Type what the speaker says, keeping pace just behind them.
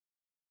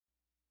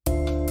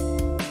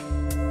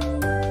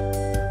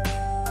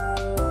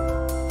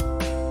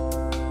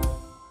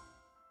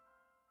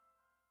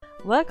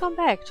Welcome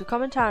back to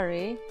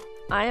Commentary.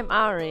 I am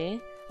Ary,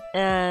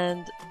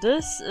 and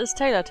this is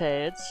Tailor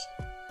Tales.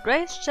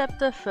 Grace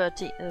chapter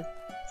 13.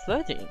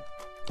 13?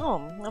 Oh,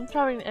 I'm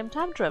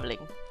time traveling.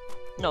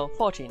 No,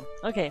 14.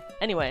 Okay,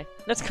 anyway,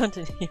 let's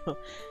continue.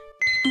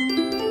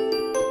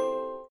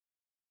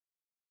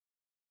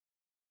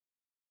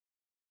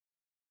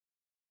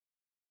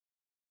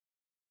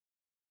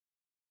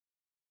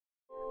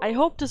 I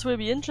hope this will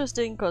be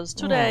interesting, because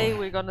today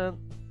we're gonna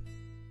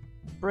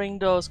bring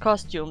those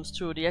costumes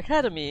to the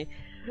academy.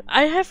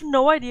 I have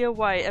no idea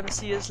why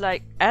MC is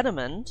like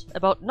adamant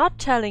about not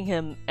telling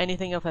him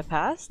anything of her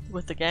past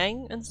with the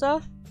gang and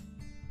stuff,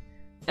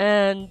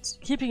 and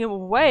keeping him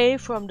away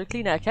from the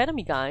Cleaner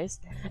Academy guys,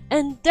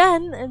 and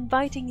then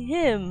inviting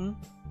him,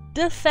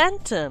 the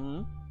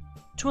Phantom,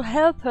 to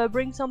help her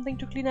bring something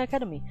to Cleaner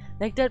Academy.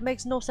 Like, that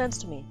makes no sense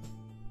to me.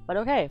 But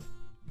okay,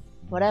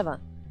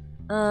 whatever.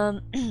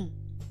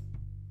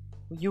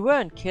 You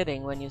weren't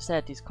kidding when you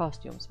said these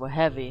costumes were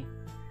heavy.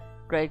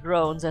 Gray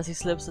groans as he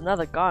slips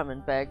another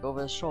garment bag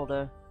over his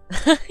shoulder.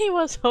 He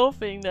was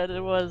hoping that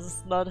it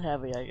was not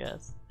heavy, I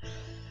guess.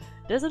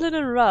 There's a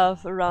little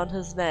ruff around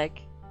his neck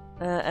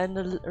and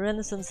a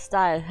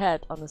Renaissance-style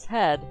hat on his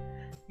head,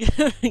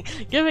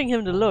 giving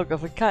him the look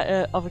of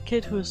a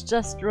kid who's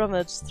just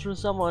rummaged through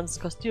someone's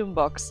costume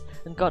box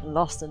and gotten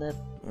lost in it.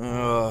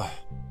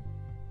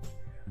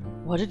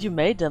 What did you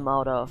make them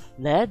out of?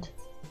 Lead?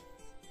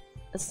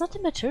 It's not the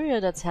material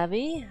that's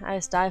heavy. I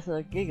stifle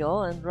a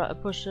giggle and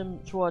push him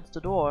towards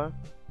the door.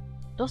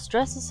 Those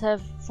dresses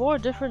have 4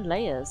 different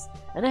layers,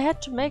 and I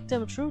had to make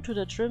them true to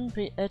the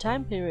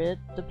time period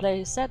the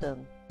play is set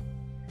in.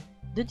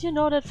 Did you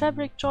know that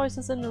fabric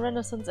choices in the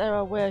Renaissance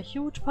era were a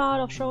huge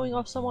part of showing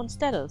off someone's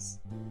status?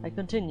 I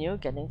continue,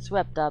 getting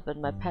swept up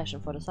in my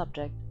passion for the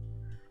subject.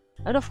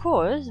 And of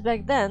course,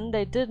 back then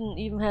they didn't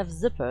even have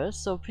zippers,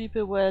 so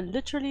people were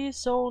literally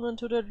sewn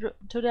into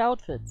the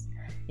outfits.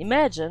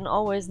 Imagine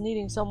always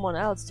needing someone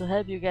else to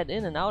help you get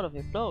in and out of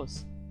your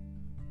clothes.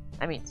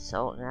 I mean,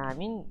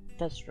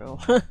 that's true.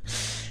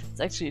 It's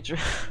actually true.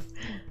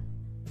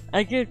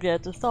 I giggle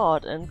at the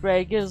thought, and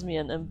Gray gives me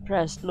an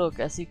impressed look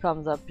as he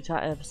comes up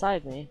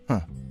beside me.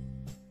 Huh.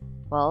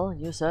 Well,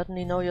 you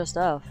certainly know your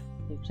stuff,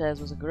 he says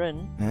with a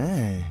grin.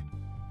 Hey.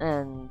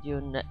 And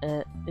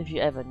if you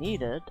ever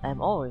need it,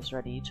 I'm always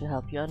ready to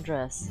help you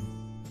undress.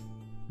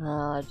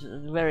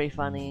 Very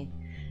funny.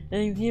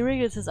 He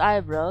wriggles his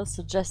eyebrows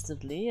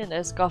suggestively, and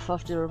I scoff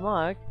off the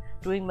remark,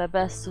 doing my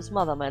best to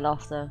smother my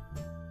laughter.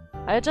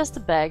 I adjust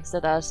the bags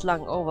that are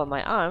slung over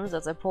my arms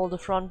as I pull the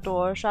front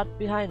door shut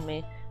behind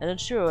me and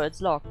ensure it's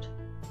locked.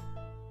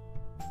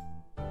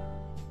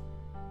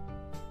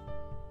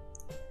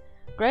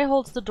 Gray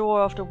holds the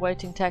door of the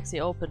waiting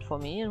taxi open for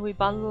me, and we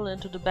bundle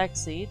into the back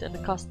seat. And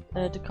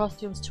the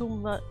costume's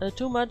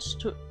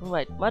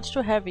much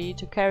too heavy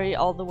to carry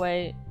all the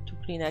way to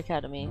Cleaner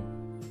Academy.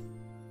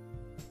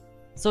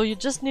 So you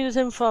just needed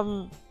him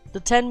from the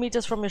 10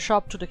 meters from your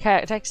shop to the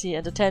taxi,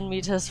 and the 10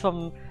 meters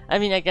from... I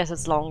mean, I guess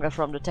it's longer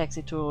from the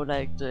taxi to,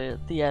 like, the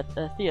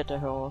theater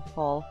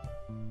hall.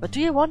 But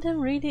do you want him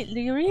really... Do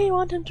you really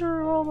want him to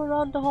roam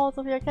around the halls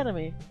of your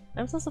academy?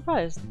 I'm so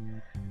surprised.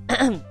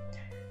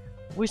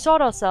 We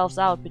sort ourselves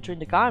out between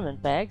the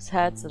garment bags,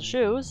 hats and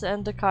shoes,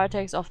 and the car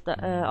takes off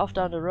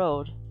down the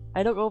road.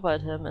 I look over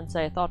at him and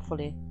say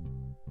thoughtfully,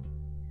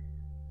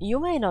 "You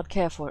may not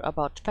care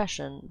about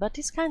fashion, but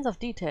these kinds of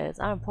details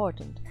are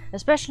important,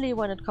 especially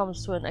when it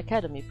comes to an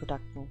academy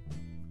production."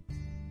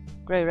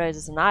 Gray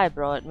raises an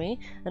eyebrow at me,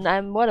 and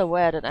I'm well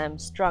aware that I'm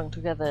strung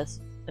together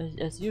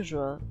as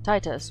usual,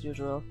 tighter as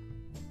usual.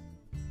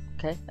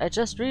 Okay, I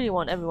just really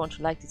want everyone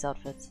to like these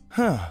outfits.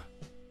 Huh.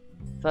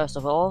 First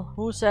of all,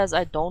 who says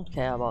I don't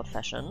care about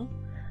fashion?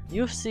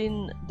 You've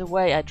seen the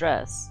way I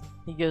dress.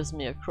 He gives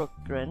me a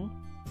crooked grin.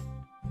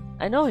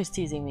 I know he's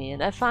teasing me,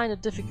 and I find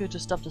it difficult to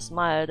stop the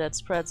smile that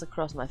spreads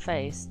across my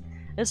face.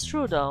 It's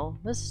true though,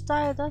 this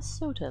style does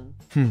suit him.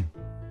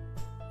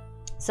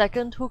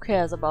 Second, who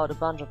cares about a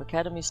bunch of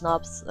academy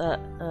snobs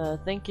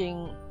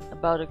thinking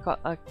about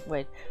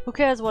who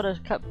cares what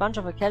a bunch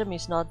of academy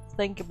snobs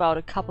think about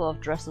a couple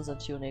of dresses and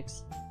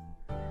tunics?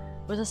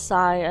 With a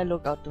sigh, I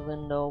look out the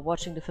window,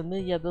 watching the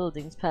familiar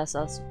buildings pass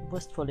us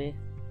wistfully.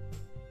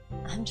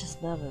 I'm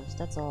just nervous,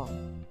 that's all.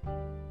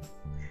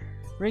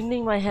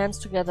 Wringing my hands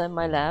together in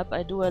my lap,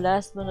 I do a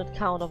last-minute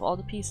count of all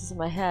the pieces in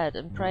my head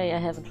and pray I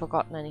haven't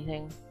forgotten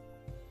anything.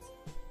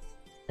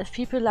 If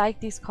people like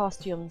these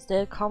costumes,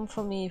 they'll come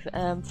for me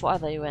for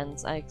other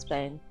events, I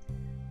explain.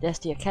 There's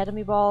the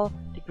academy ball,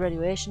 the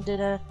graduation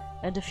dinner,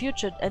 and the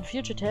future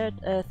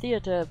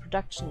theater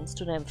productions,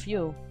 to name a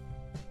few.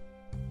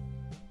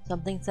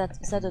 Something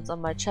settles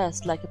on my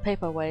chest like a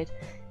paperweight,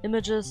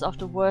 images of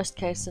the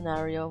worst-case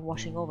scenario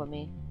washing over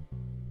me.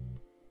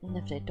 And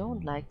if they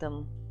don't like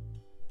them...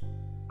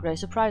 Gray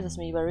surprises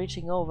me by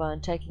reaching over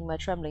and taking my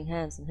trembling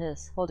hands in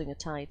his, holding it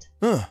tight.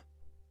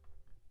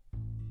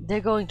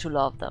 They're going to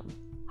love them.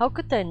 How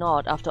could they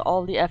not, after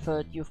all the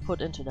effort you've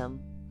put into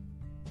them?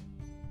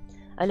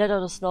 I let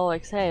out a slow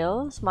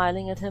exhale,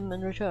 smiling at him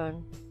in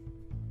return.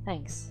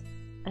 Thanks.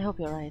 I hope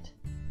you're right.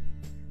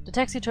 The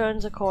taxi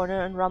turns a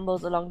corner and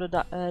rumbles along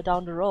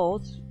down the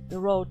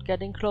road,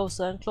 getting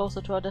closer and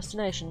closer to our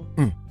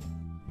destination.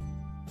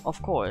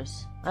 Of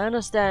course, I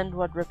understand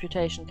what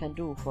reputation can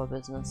do for a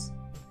business.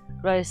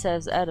 Gray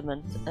says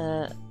adamant,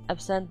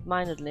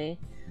 absent-mindedly,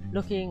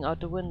 looking out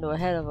the window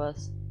ahead of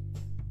us.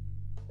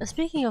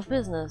 Speaking of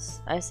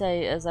business, I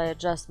say as I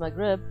adjust my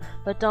grip,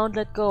 but don't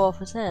let go of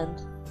his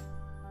hand.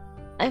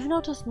 I've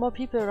noticed more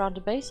people around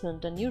the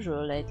basement than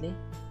usual lately.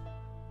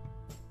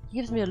 He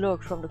gives me a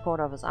look from the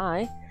corner of his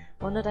eye,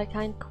 one that I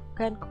can't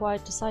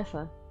quite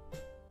decipher.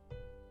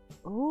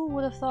 Who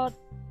would have thought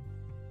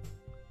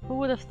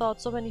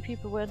so many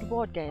people were into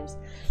board games?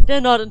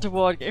 They're not into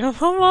board games.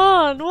 Come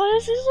on, why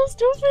is he so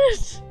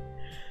stupid?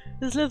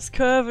 His lips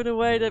curve in a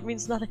way that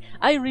means nothing.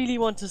 I really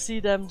want to see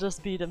them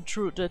just be their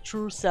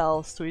true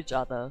selves to each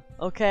other.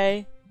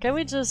 Okay? Can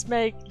we just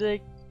make the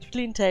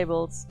clean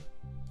tables?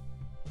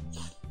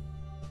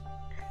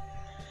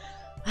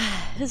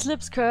 His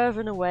lips curve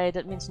in a way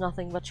that means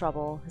nothing but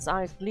trouble, his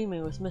eyes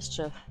gleaming with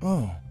mischief.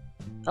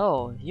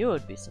 Oh, you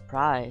would be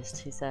surprised,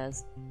 he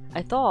says.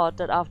 I thought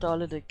that after our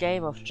little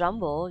game of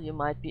Jumble, you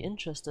might be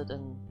interested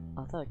in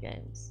other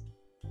games.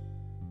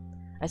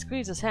 I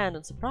squeeze his hand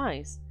in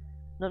surprise,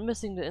 not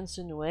missing the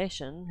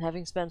insinuation,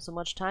 having spent so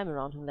much time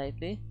around him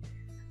lately.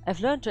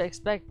 I've learned to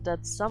expect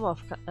that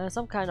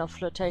some kind of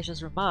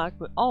flirtatious remark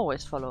will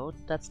always follow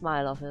that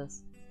smile of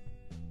his.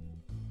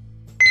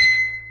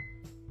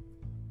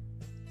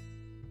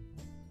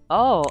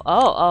 Oh.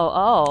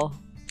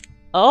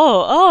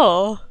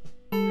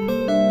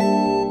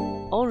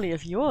 Only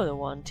if you're the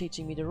one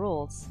teaching me the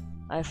rules.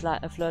 I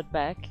flirt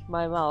back,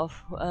 my mouth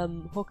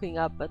hooking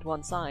up at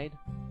one side.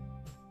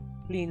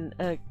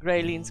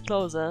 Gray leans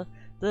closer,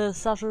 the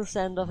subtle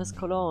scent of his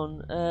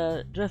cologne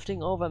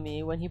drifting over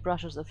me when he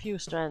brushes a few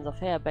strands of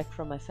hair back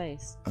from my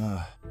face.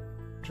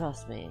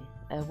 Trust me,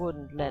 I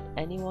wouldn't let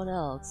anyone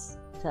else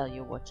tell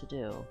you what to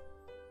do.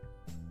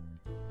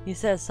 He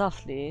says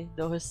softly,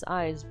 though his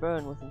eyes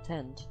burn with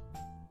intent.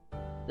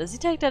 Does he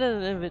take that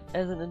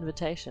as an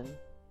invitation?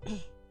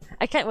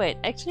 I can't wait.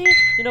 Actually,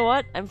 you know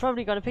what? I'm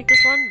probably gonna pick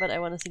this one, but I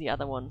want to see the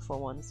other one for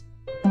once.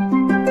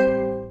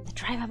 The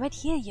driver might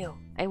hear you,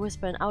 I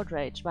whisper in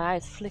outrage, my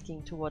eyes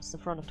flicking towards the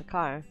front of the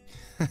car.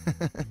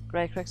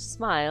 Gray cracks a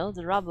smile,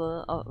 the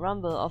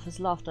rumble of his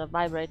laughter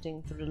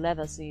vibrating through the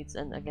leather seats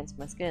and against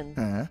my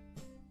skin.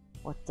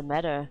 What's the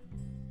matter?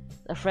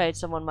 Afraid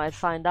someone might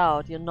find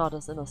out you're not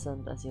as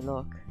innocent as you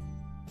look.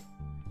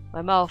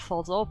 My mouth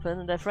falls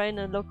open and I feign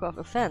a look of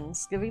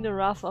offense, giving the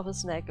ruff of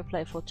his neck a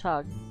playful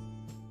tug.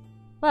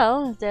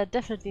 Well, they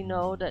definitely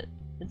know that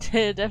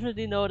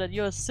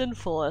you're as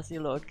sinful as you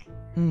look.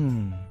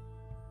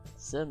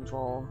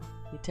 Sinful.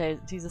 He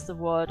teases the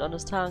word on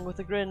his tongue with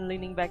a grin,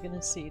 leaning back in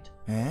his seat.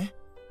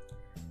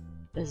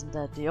 Isn't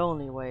that the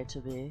only way to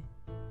be?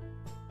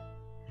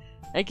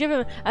 I give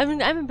him.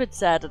 I'm a bit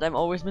sad that I'm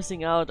always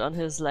missing out on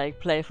his like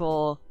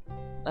playful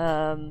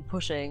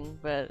pushing,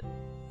 but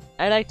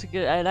I like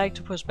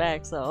to push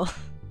back, so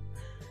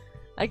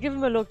I give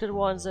him a look that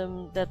warns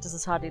him that this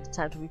is hardly the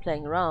time to be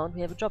playing around.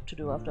 We have a job to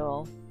do after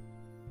all.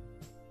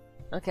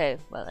 Okay,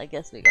 well I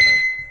guess we're gonna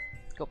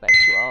go back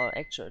to our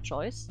actual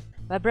choice.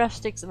 My breath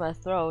sticks in my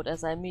throat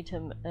as I meet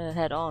him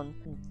head on.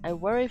 I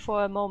worry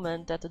for a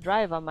moment that the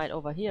driver might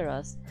overhear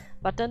us,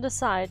 but then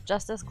decide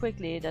just as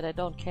quickly that I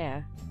don't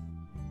care.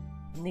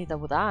 Neither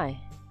would I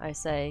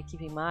say,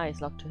 keeping my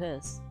eyes locked to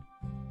his.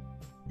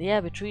 The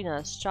air between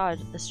us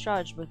is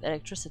charged with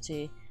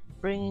electricity,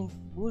 bringing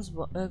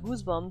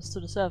goosebumps to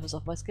the surface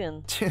of my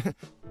skin.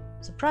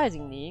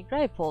 Surprisingly,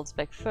 Gray pulls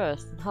back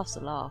first and huffs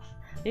a laugh,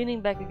 leaning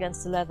back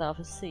against the leather of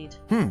his seat.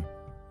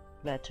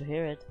 Glad to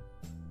hear it.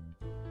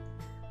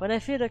 When I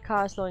feel the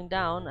car slowing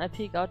down, I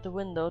peek out the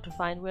window to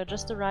find we're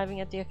just arriving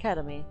at the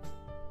academy.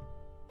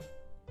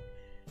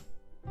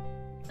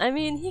 I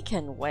mean, he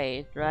can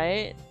wait,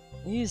 right?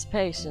 He's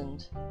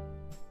patient.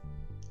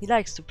 He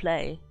likes to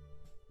play.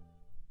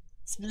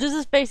 This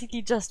is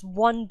basically just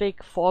one big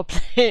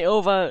foreplay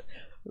over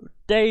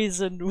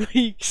days and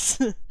weeks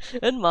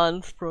and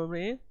months,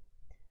 probably.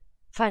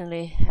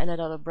 Finally, I let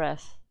out a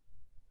breath.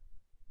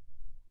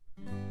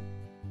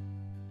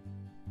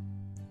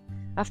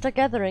 After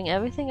gathering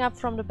everything up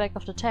from the back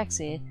of the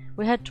taxi,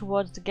 we head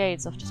towards the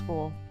gates of the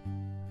school.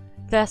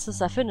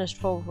 Classes are finished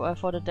for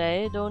the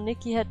day, though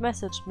Nikki had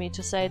messaged me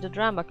to say the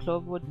drama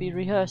club would be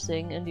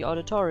rehearsing in the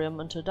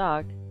auditorium until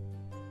dark.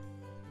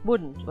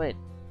 Wait.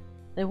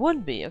 They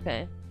wouldn't be,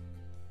 okay.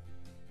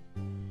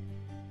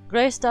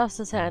 Gray stuffs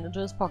his hand into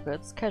his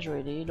pockets,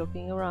 casually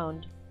looking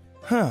around.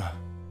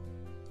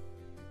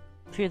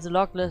 Feels a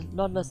lot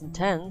less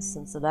intense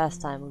since the last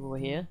time we were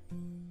here.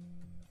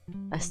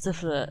 I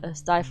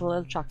stifle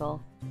a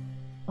chuckle.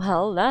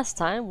 Well, last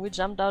time we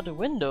jumped out a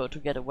window to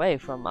get away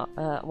from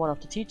one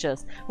of the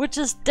teachers, which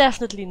is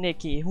definitely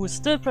Nikki, who's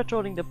still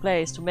patrolling the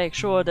place to make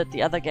sure that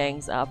the other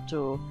gangs are up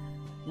to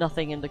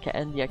nothing in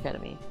the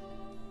academy.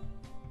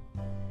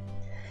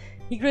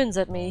 He grins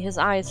at me, his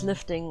eyes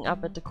lifting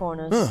up at the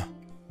corners.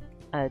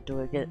 I'll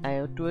do it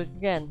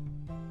again.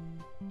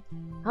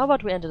 How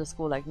about we enter the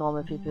school like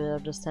normal people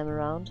this time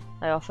around?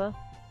 I offer.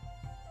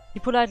 He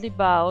politely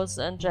bows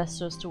and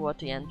gestures toward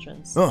the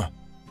entrance.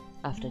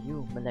 After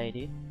you,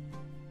 milady.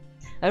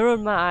 I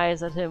rolled my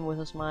eyes at him with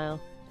a smile.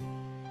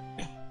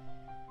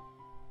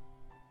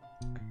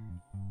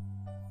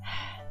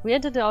 We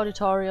entered the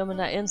auditorium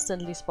and I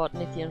instantly spot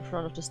Nikki in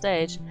front of the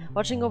stage,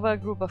 watching over a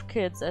group of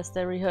kids as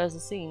they rehearse a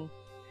scene.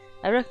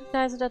 I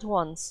recognize it at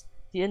once,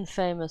 the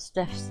infamous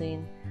death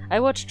scene. I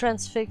watch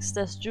transfixed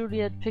as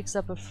Juliet picks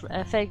up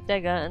a fake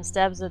dagger and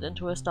stabs it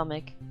into her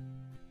stomach.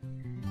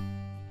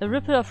 A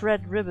ripple of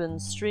red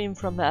ribbons stream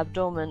from her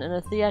abdomen in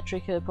a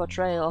theatrical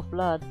portrayal of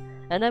blood,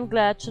 and I'm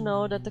glad to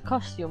know that the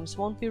costumes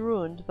won't be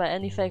ruined by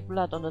any fake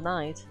blood on the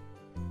night.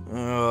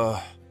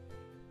 Can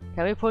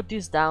we put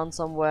these down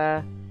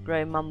somewhere?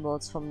 Gray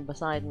mumbles from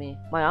beside me.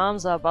 My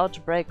arms are about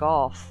to break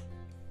off.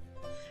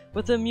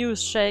 With a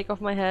amused shake of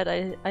my head,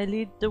 I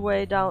lead the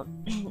way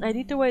down. I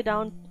lead the way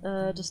down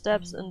the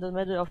steps in the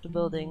middle of the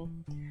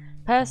building,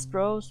 past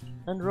rows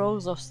and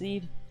rows of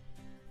seats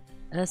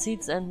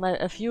and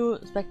a few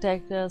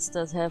spectators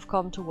that have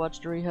come to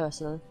watch the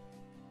rehearsal.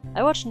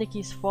 I watch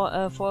Nikki's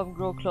form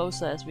grow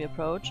closer as we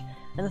approach,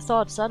 and a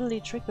thought suddenly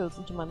trickles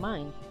into my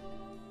mind.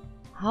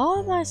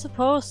 How am I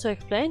supposed to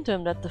explain to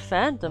him that the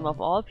Phantom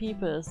of all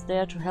people is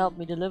there to help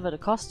me deliver the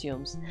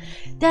costumes?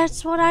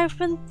 That's what I've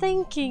been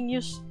thinking,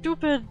 you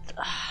stupid...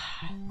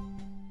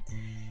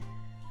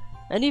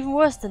 And even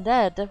worse than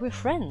that we're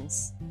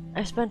friends.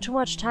 I've spent too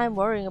much time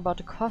worrying about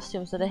the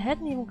costumes that I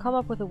hadn't even come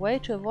up with a way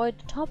to avoid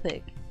the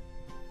topic.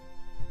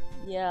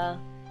 Yeah.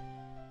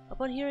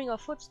 Upon hearing our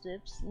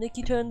footsteps,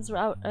 Nikki turns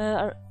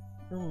and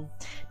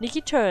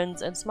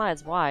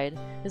smiles wide,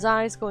 his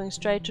eyes going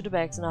straight to the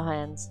bags in our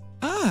hands.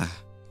 Ah!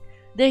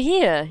 They're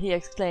here! He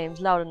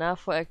exclaims, loud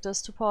enough for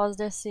actors to pause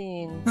their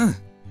scene.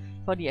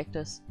 For the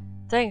actors.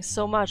 Thanks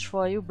so much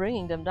for you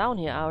bringing them down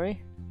here,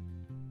 Ary.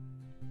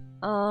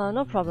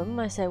 No problem,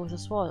 I say with a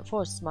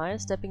forced smile,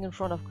 stepping in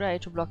front of Gray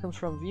to block him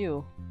from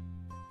view.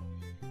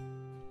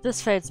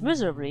 This fails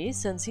miserably,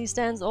 since he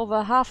stands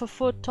over half a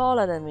foot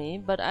taller than me,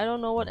 but I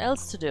don't know what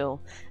else to do.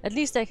 At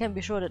least I can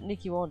be sure that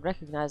Nikki won't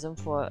recognize him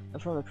from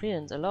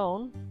appearance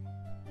alone.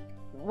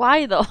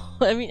 Why though?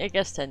 I mean, I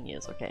guess 10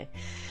 years, okay.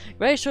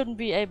 Gray shouldn't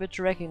be able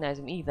to recognize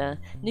him either.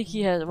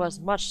 Nikki was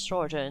much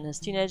shorter in his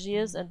teenage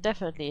years and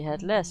definitely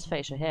had less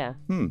facial hair.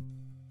 You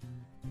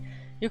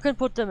can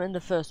put them in the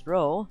first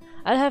row.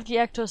 I'll have the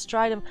actors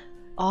try them.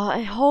 Oh,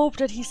 I hope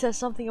that he says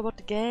something about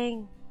the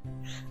gang.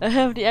 I'll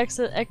have the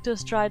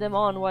actors try them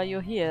on while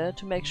you're here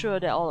to make sure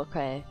they're all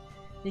okay.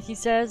 Nikki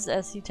says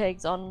as he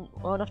takes on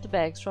one of the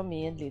bags from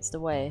me and leads the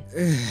way.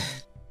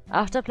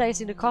 After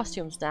placing the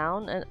costumes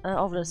down and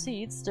over the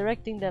seats,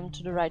 directing them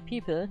to the right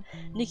people,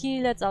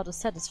 Nikki lets out a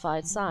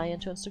satisfied sigh and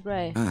turns to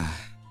Gray.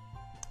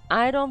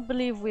 I don't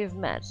believe we've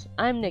met.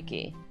 I'm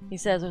Nikki, he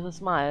says with a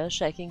smile,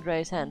 shaking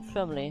Gray's hand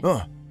firmly.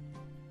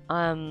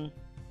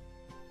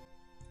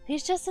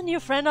 He's just a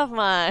new friend of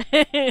mine,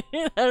 I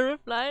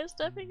reply,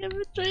 stepping in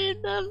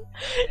between them.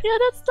 Yeah,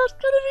 that's not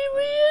gonna be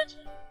weird.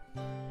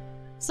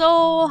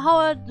 So, how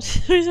are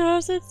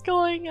rehearsals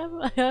going?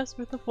 I ask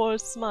with a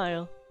forced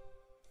smile.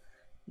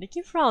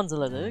 Nikki frowns a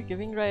little,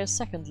 giving Gray a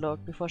second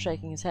look before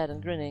shaking his head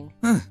and grinning.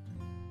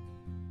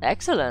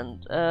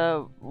 Excellent.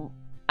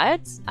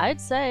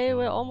 I'd say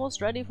we're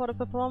almost ready for the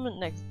performance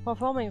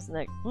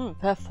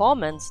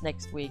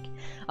next week.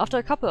 After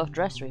a couple of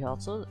dress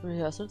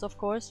rehearsals, of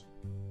course.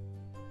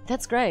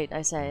 That's great,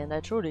 I say, and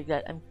I'm truly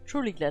glad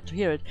to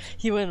hear it.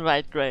 He will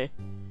invite Gray,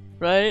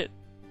 right?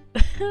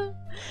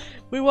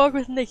 We walk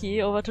with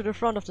Nikki over to the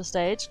front of the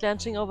stage,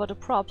 glancing over the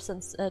props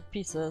and set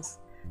pieces.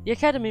 The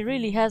Academy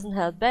really hasn't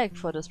held back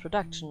for this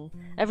production.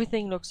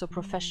 Everything looks so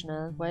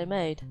professional, well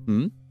made.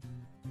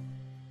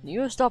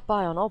 You'll stop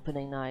by on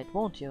opening night,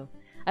 won't you?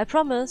 I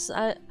promised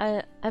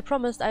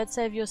I'd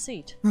save you a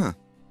seat.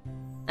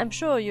 I'm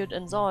sure you'd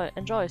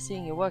enjoy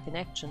seeing your work in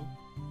action.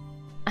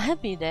 I'll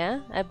be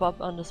there, I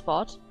bob on the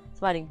spot,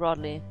 smiling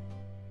broadly.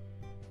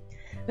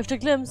 With the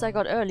glimpse I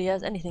got earlier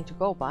as anything to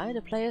go by,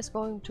 the play is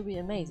going to be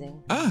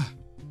amazing.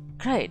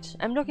 Great,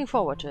 I'm looking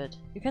forward to it.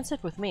 You can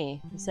sit with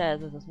me, he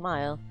says with a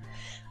smile.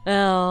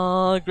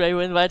 Oh, Gray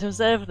will invite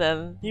himself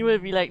then. He will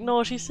be like,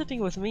 no, she's sitting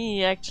with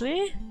me,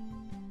 actually.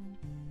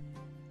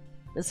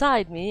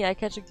 Beside me, I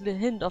catch a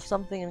hint of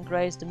something in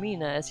Gray's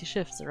demeanor as he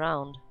shifts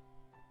around.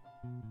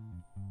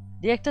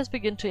 The actors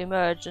begin to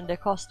emerge in their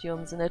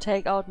costumes and I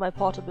take out my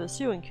portable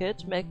sewing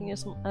kit, making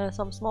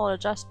some small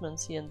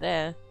adjustments here and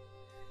there.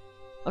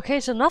 Okay,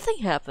 so nothing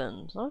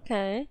happened.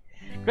 Okay.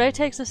 Gray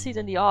takes a seat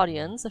in the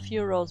audience, a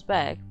few rows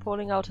back,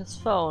 pulling out his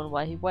phone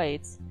while he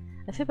waits.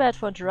 I feel bad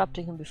for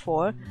interrupting him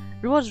before.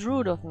 It was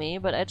rude of me,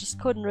 but I just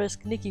couldn't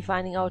risk Nikki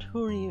finding out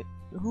who he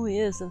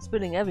is and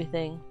spilling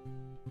everything.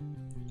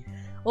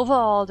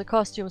 Overall, the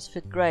costumes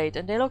fit great,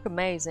 and they look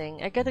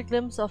amazing. I get a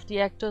glimpse of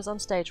the actors on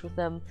stage with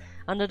them,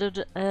 under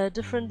the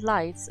different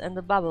lights, and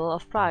the bubble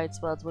of pride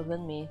swells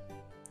within me.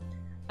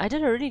 I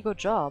did a really good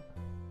job.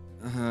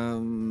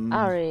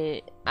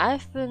 Ary,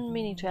 I've been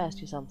meaning to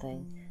ask you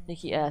something,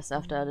 Nikki asks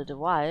after a little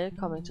while,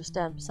 coming to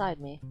stand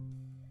beside me.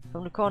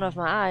 From the corner of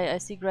my eye, I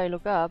see Gray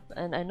look up,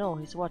 and I know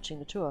he's watching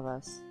the two of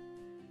us.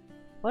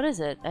 What is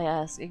it? I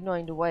asked,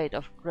 ignoring the weight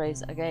of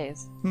Gray's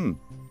gaze.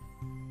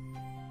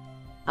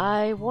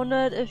 I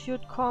wondered if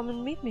you'd come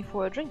and meet me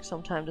for a drink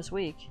sometime this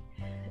week.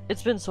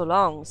 It's been so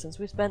long since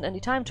we spent any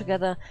time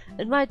together,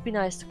 it might be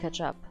nice to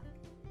catch up.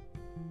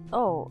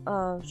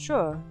 Oh,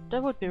 sure,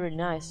 that would be really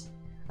nice,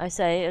 I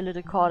say, a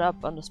little caught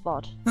up on the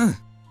spot.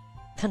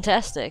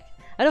 Fantastic.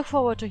 I look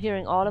forward to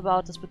hearing all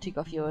about this boutique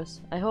of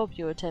yours. I hope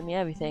you will tell me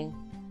everything.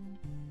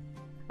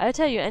 I'll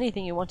tell you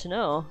anything you want to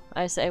know,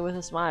 I say with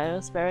a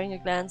smile, sparing a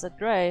glance at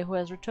Gray, who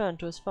has returned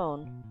to his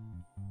phone.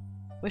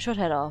 We should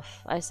head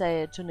off, I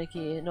say to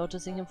Nikki,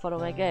 noticing him follow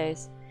my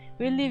gaze.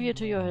 We'll leave you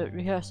to your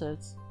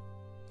rehearsals.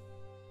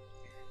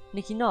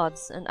 Nikki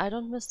nods, and I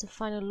don't miss the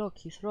final look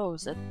he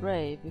throws at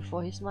Gray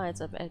before he smiles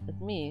up at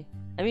me.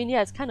 I mean,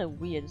 yeah, it's kind of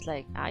weird. It's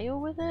like, are you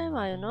with him?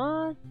 Are you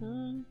not?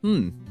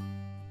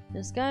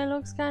 This guy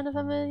looks kind of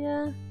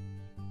familiar.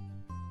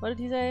 What did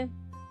he say?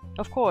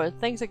 Of course,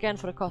 thanks again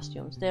for the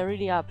costumes. They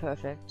really are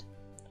perfect.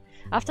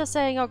 After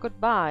saying our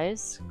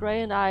goodbyes,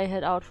 Gray and I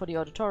head out for the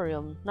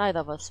auditorium, neither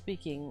of us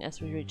speaking as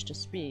we reach the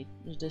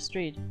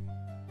street.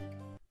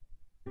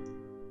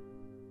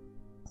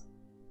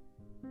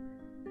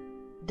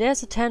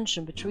 There's a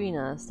tension between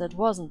us that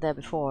wasn't there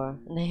before,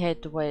 and I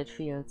hate the way it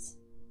feels.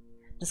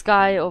 The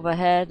sky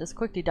overhead is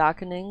quickly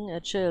darkening, a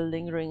chill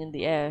lingering in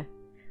the air.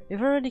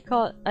 I've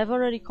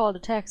already called a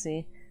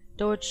taxi,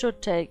 though it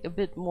should take a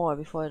bit more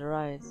before it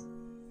arrives.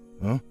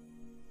 Huh?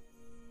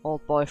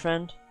 Old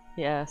boyfriend?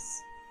 He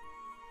asks.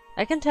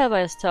 I can tell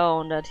by his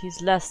tone that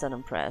he's less than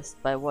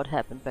impressed by what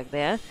happened back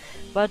there,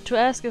 but to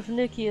ask if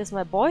Nikki is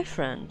my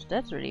boyfriend,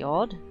 that's really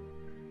odd.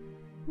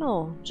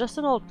 No, just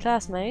an old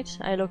classmate.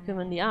 I look him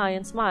in the eye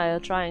and smile,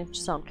 trying to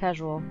sound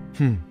casual.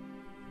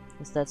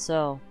 Is that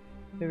so?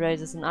 He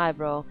raises an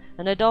eyebrow,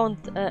 and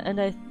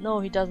I know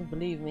he doesn't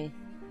believe me.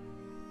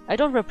 I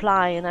don't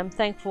reply, and I'm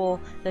thankful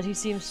that he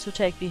seems to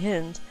take the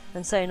hint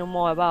and say no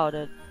more about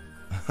it.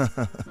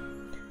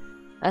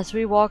 As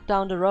we walk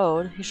down the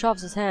road, he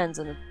shoves his hands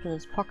in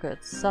his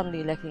pockets,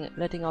 suddenly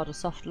letting out a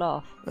soft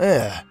laugh.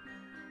 Yeah.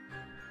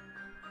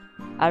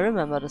 I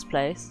remember this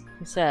place,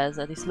 he says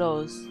as he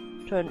slows,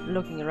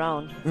 looking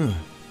around.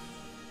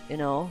 You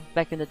know,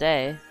 back in the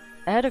day,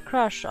 I had a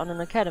crush on an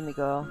academy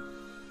girl.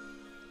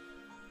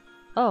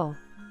 Oh,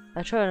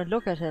 I turn and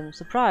look at him,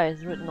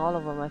 surprise written all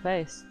over my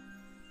face.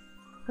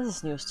 This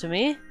is news to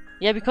me.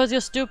 Yeah, because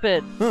you're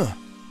stupid.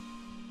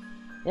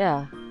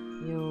 Yeah,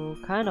 you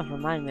kind of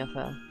remind me of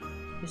her,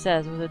 he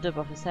says with a dip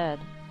of his head.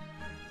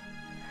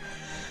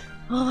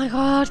 Oh my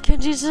god,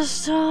 Kenji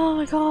sister, oh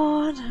my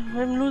god,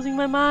 I'm losing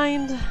my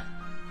mind.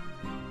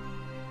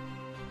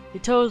 He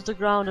toes the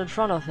ground in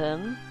front of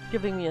him,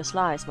 giving me a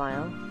sly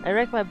smile. I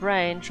rack my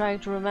brain, trying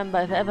to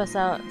remember if I ever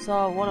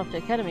saw one of the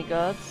academy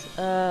girls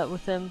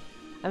with him.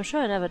 I'm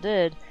sure I never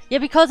did. Yeah,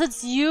 because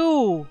it's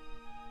you!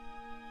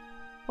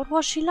 What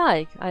was she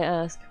like? I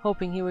ask,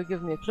 hoping he will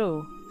give me a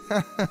clue.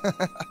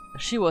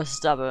 She was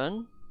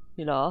stubborn,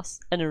 he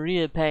laughs, and a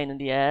real pain in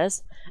the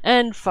ass,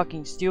 and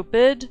fucking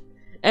stupid,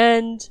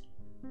 and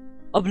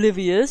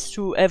oblivious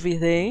to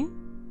everything.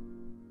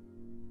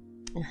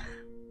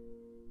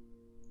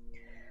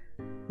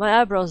 My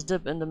eyebrows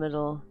dip in the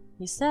middle.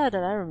 He said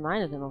that I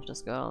reminded him of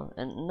this girl,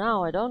 and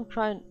now I don't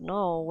quite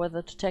know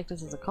whether to take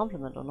this as a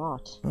compliment or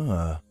not.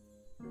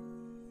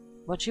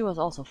 But she was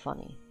also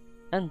funny,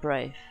 and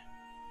brave,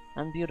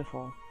 and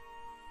beautiful.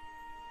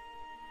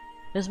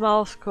 His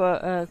mouth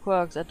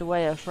quirks at the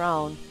way I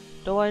frown,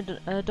 though I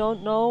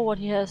don't know what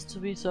he has to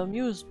be so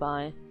amused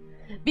by.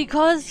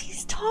 Because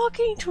he's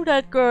talking to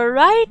that girl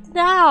right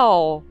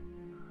now!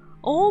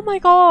 Oh my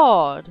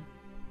god!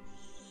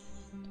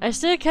 I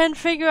still can't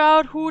figure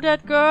out who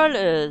that girl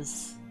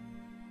is.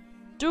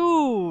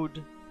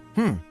 Dude!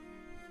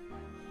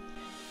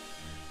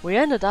 We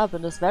ended up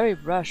in this very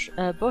bush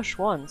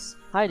once,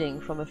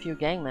 hiding from a few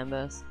gang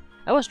members.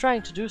 I was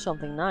trying to do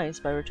something nice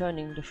by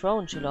returning the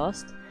phone she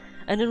lost,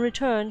 and in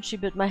return she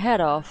bit my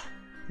head off,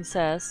 he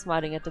says,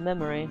 smiling at the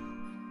memory.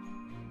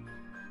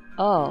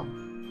 Oh,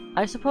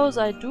 I suppose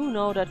I do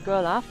know that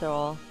girl after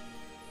all.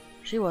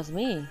 She was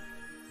me.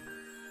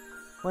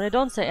 When I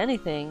don't say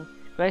anything,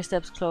 Gray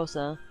steps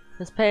closer,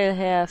 his pale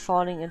hair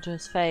falling into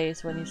his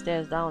face when he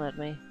stares down at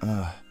me.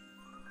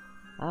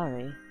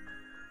 Ary,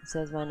 he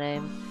says my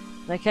name,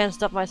 and I can't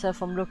stop myself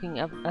from looking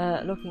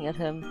at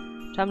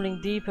him,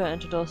 tumbling deeper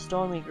into those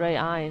stormy grey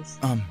eyes.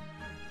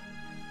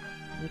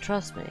 You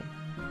trust me,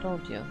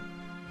 don't you?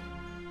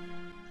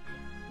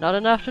 Not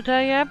enough to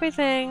tell you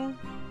everything.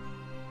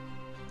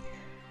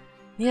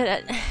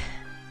 Yeah,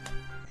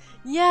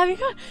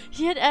 because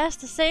he had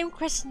asked the same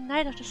question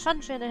night of the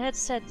funfair and I had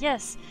said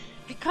yes,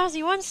 because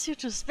he wants you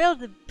to spill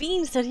the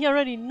beans that he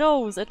already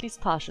knows, at least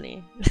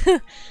partially.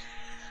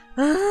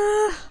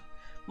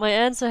 My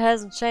answer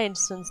hasn't changed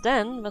since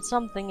then, but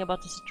something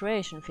about the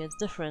situation feels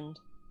different.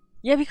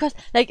 Yeah, because,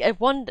 like,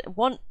 one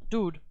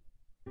dude,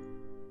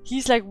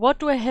 he's like, what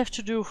do I have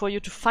to do for you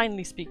to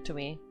finally speak to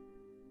me?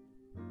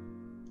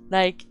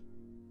 Like,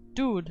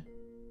 dude.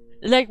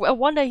 Like,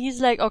 one day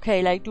he's like,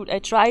 okay, like, dude, I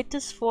tried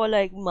this for,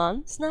 like,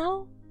 months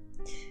now.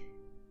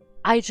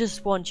 I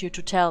just want you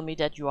to tell me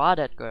that you are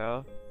that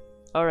girl.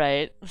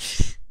 Alright.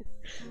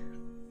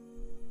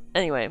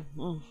 Anyway,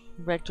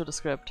 back to the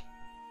script.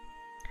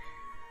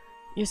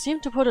 You seem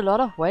to put a lot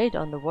of weight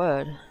on the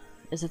word.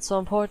 Is it so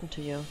important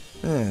to you?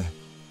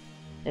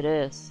 It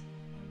is.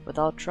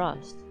 Without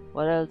trust,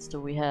 what else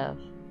do we have?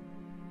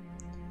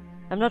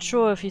 I'm not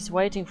sure if he's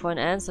waiting for an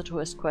answer to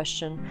his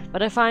question,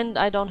 but I find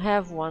I don't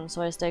have one,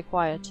 so I stay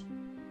quiet.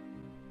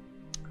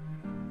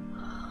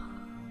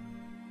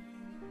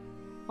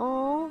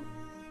 Oh,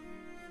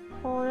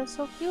 that's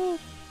so cute.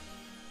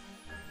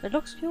 It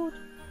looks cute.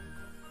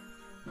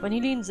 When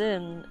he leans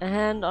in, a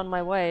hand on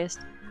my waist,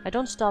 I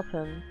don't stop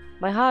him,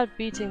 my heart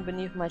beating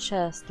beneath my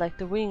chest like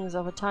the wings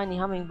of a tiny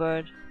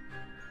hummingbird.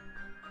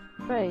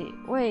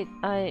 Wait,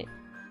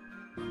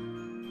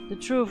 The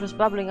truth is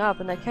bubbling up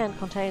and I can't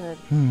contain it.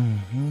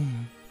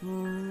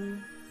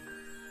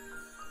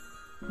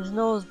 His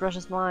nose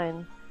brushes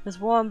mine, his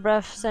warm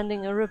breath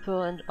sending a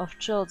ripple of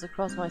chills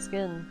across my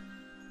skin.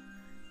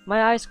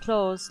 My eyes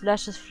close,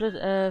 lashes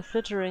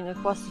flittering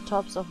across the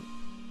tops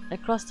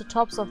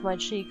of my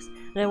cheeks,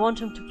 and I want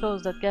him to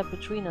close that gap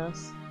between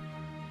us.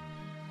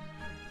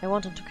 I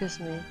want him to kiss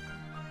me,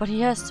 but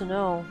he has to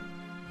know.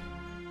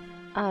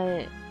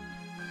 My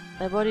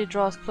body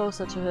draws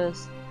closer to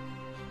his.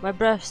 My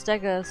breath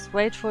staggers,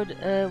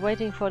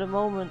 waiting for the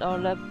moment our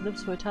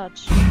lips will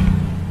touch.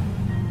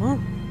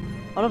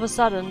 All of a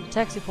sudden, the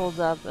taxi pulls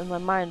up and my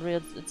mind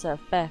reels itself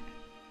back.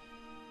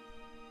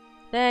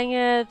 Dang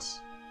it!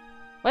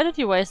 Why did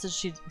you waste the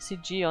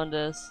CG on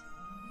this?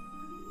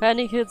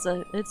 Panic hits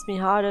me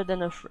harder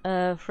than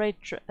a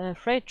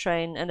freight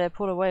train, and I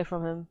pull away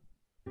from him.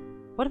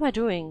 What am I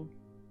doing?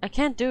 I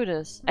can't do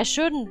this. I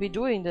shouldn't be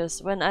doing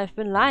this when I've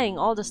been lying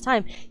all this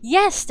time.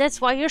 Yes,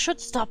 that's why you should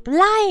stop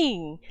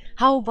lying!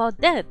 How about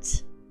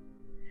that?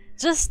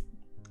 Just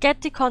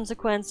get the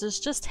consequences,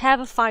 just have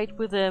a fight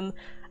with him,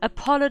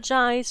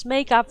 apologize,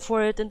 make up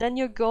for it, and then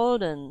you're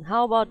golden.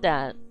 How about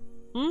that?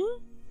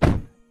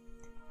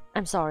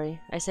 I'm sorry,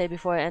 I say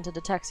before I enter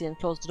the taxi and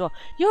close the door.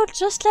 You're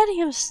just letting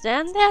him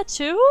stand there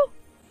too?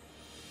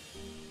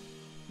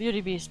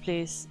 Beauty beast,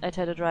 please, I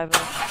tell the driver.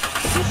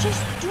 You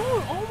just do.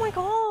 Oh my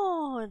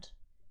god!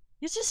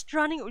 You're just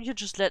running. You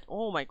just let.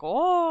 Oh my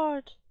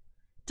god!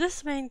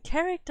 This main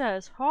character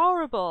is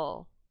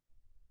horrible.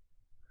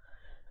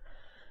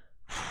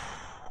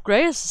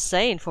 Gray is a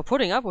saint for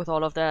putting up with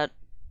all of that.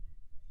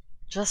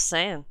 Just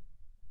saying.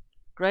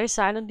 Gray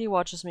silently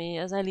watches me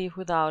as I leave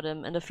without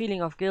him, and a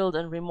feeling of guilt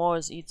and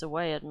remorse eats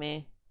away at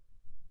me.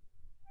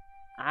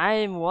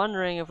 I'm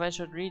wondering if I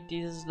should read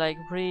these like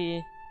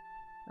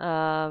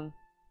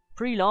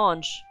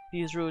pre-launch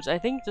these routes. I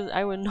think that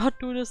I will not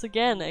do this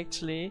again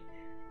actually,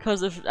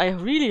 because if I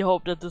really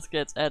hope that this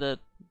gets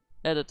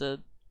edited.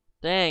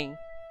 Dang.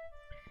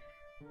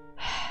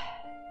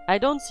 I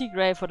don't see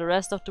Gray for the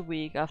rest of the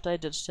week after I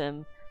ditched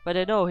him, but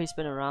I know he's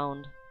been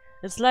around.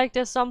 It's like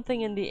there's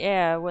something in the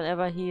air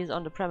whenever he is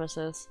on the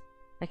premises.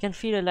 I can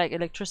feel it like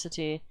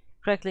electricity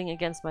crackling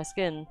against my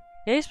skin.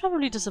 Yeah, he's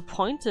probably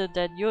disappointed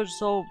that you're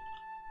so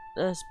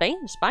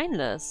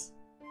spineless,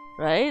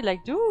 right?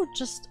 Like, dude,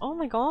 just oh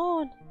my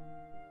god.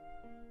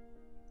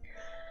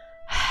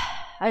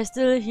 I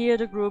still hear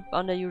the group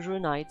on their usual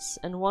nights,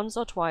 and once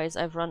or twice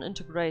I've run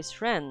into Gray's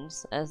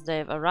friends as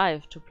they've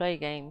arrived to play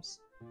games.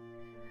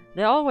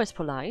 They're always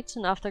polite,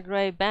 and after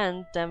Gray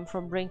banned them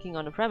from drinking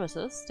on the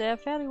premises, they are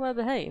fairly well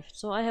behaved,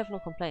 so I have no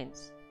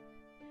complaints.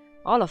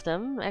 All of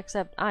them,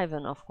 except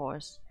Ivan, of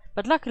course.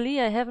 But luckily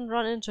I haven't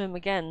run into him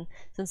again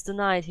since the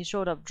night he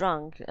showed up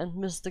drunk and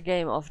missed the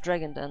game of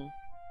Dragon Den.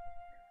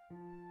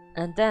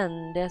 And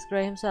then there's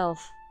Gray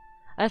himself.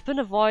 I've been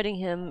avoiding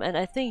him, and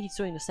I think he's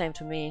doing the same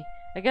to me.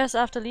 I guess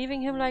after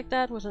leaving him like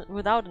that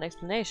without an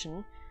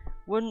explanation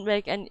would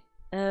make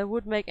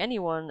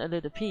anyone a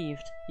little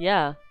peeved.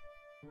 Yeah.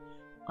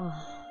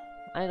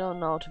 I don't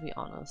know, to be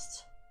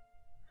honest.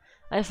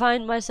 I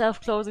find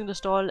myself closing the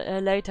store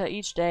later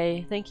each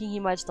day, thinking he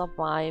might stop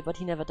by, but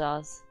he never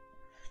does.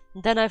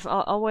 And then I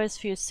always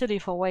feel silly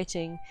for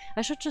waiting.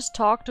 I should just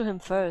talk to him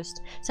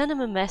first, send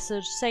him a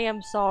message, say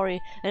I'm sorry,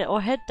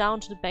 or head down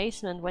to the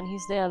basement when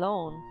he's there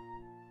alone.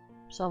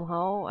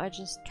 Somehow, I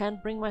just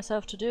can't bring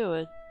myself to do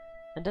it.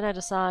 And then I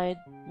decide,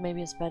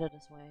 maybe it's better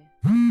this way.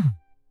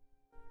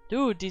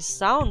 Dude, these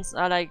sounds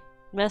are like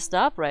messed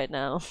up right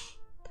now.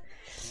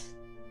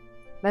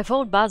 My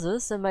phone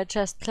buzzes and my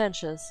chest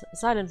clenches,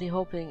 silently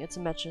hoping it's a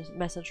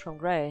message from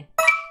Gray.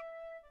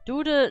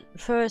 Do the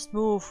first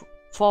move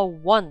for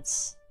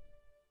once.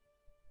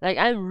 Like,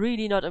 I'm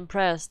really not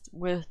impressed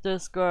with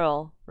this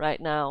girl right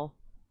now.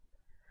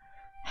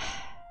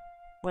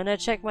 When I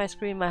check my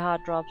screen, my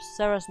heart drops.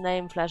 Sarah's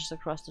name flashes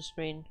across the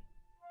screen.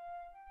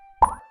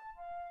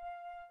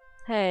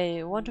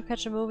 Hey, want to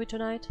catch a movie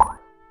tonight?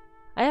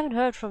 I haven't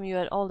heard from you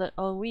at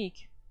all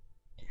week.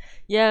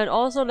 Yeah, and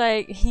also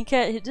like he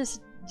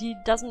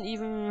doesn't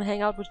even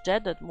hang out with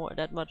Jed that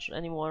much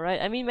anymore, right?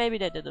 I mean, maybe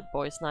they did a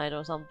boys' night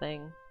or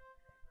something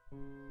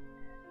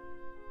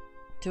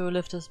to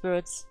lift his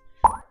spirits.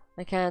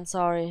 I can't,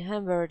 sorry.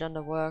 I'm worried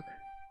under work.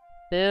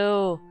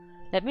 Bill,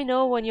 let me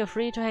know when you're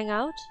free to hang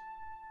out.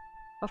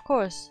 Of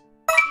course.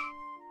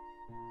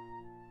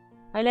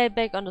 I lay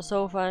back on the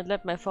sofa and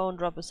let my phone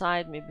drop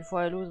beside me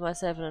before I lose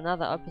myself in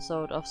another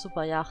episode of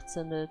Super Yacht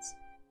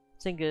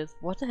Singles.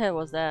 What the hell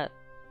was that?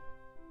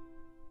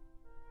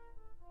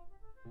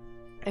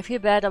 I feel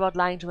bad about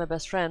lying to my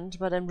best friend,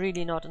 but I'm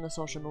really not in a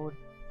social mood.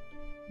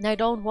 And I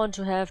don't want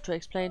to have to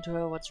explain to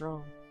her what's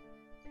wrong.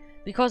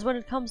 Because when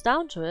it comes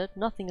down to it,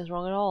 nothing is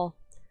wrong at all.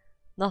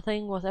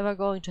 Nothing was ever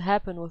going to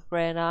happen with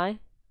Gray and I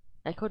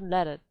couldn't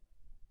let it.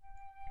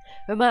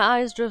 When my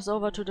eyes drift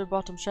over to the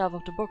bottom shelf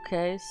of the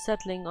bookcase,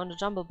 settling on the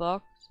jumble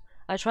box,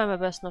 I try my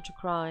best not to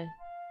cry.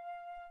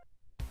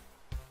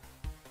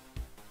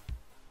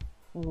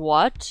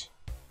 What?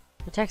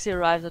 The taxi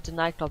arrives at the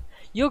nightclub.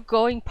 You're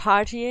going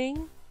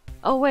partying?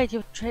 Oh wait,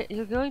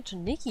 you're going to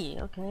Nikki,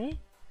 okay.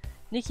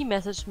 Nikki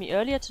messaged me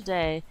earlier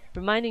today,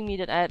 reminding me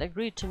that I had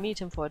agreed to meet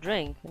him for a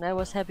drink, and I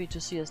was happy to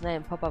see his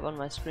name pop up on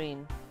my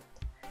screen.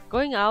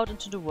 Going out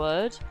into the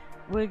world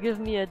will give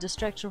me a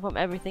distraction from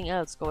everything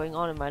else going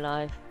on in my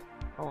life.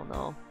 Oh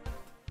no.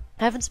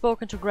 I haven't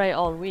spoken to Gray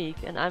all week,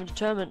 and I'm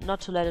determined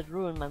not to let it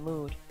ruin my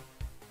mood.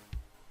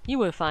 He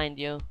will find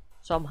you,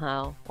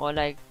 somehow,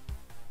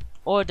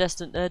 or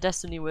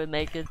Destiny will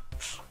make it.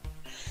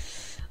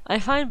 I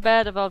find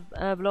bad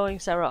about blowing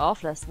Sarah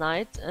off last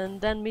night,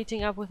 and then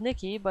meeting up with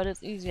Nikki, but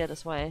it's easier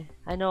this way.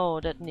 I know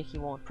that Nikki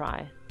won't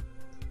pry.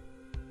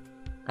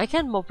 I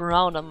can't mope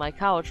around on my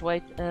couch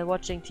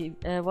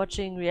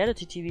watching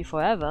reality TV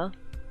forever.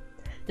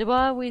 The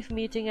bar we're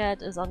meeting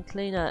at is on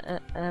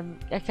cleaner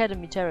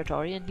academy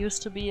territory and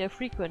used to be a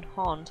frequent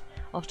haunt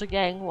of the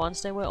gang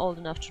once they were old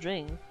enough to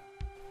drink.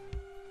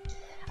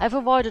 I've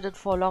avoided it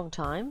for a long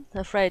time,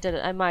 afraid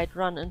that I might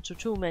run into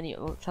too many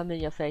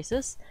familiar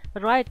faces,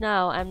 but right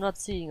now I'm not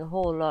seeing a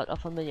whole lot of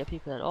familiar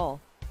people at all.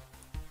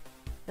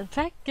 In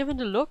fact, given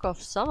the look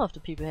of some of the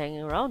people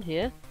hanging around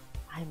here,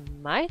 I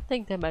might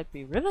think they might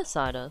be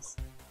Riversiders.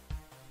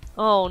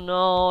 Oh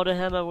no, the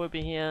hammer will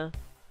be here.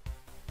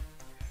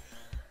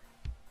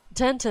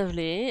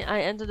 Tentatively,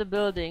 I enter the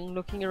building,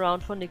 looking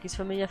around for Nicky's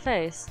familiar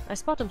face. I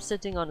spot him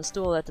sitting on a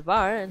stool at the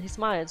bar, and he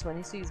smiles when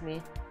he sees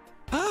me.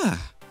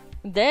 Ah!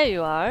 There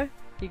you are!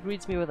 He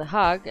greets me with a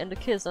hug and a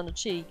kiss on the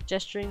cheek,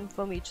 gesturing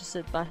for me to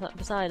sit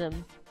beside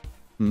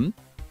him.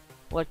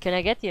 What can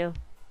I get you?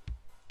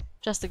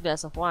 Just a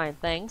glass of wine,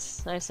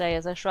 thanks, I say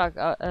as I shrug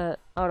out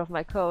of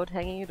my coat,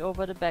 hanging it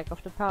over the back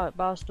of the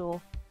bar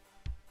stool.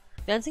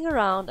 Glancing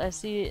around, I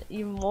see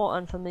even more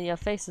unfamiliar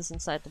faces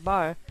inside the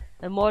bar,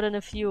 and more than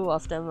a few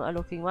of them are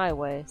looking my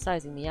way,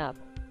 sizing me up.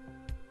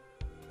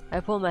 I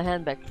pull my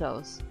hand back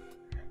close.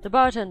 The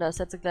bartender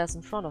sets a glass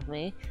in front of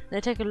me, and I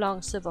take a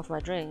long sip of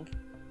my drink.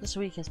 This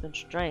week has been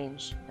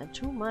strange,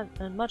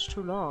 and much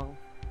too long.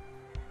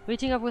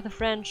 Meeting up with a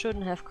friend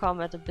shouldn't have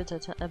come at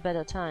a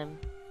better time.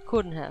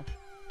 Couldn't have.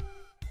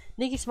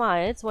 Nicky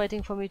smiles,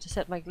 waiting for me to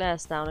set my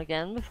glass down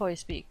again before he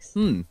speaks.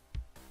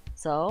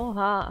 So,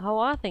 how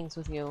are things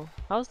with you?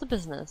 How's the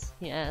business?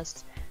 He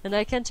asks, and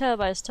I can tell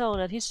by his tone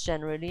that he's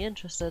genuinely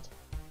interested.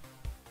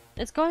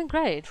 It's going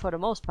great, for the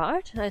most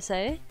part, I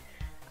say.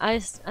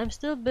 I'm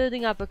still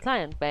building up a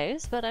client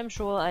base, but I'm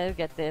sure I'll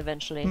get there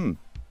eventually.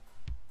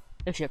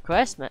 If your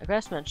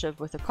craftsmanship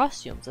with the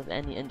costumes is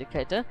any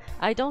indicator,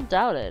 I don't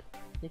doubt it.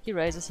 Nicky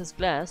raises his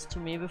glass to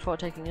me before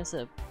taking a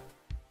sip.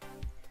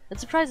 It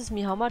surprises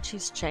me how much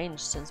he's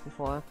changed since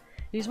before.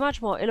 He's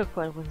much more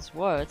eloquent with his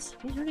words.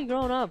 He's really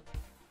grown up.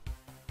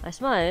 I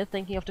smile,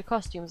 thinking of the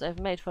costumes I've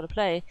made for the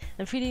play,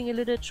 and feeling a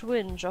little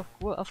twinge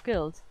of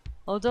guilt.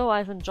 Although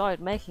I've enjoyed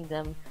making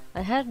them,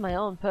 I had my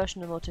own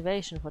personal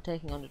motivation for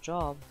taking on the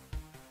job.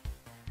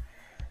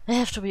 I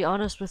have to be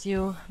honest with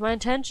you. My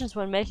intentions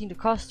when making the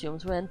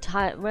costumes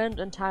weren't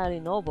entirely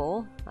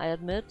noble, I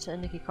admit,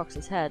 and Nicky cocks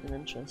his head in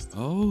interest.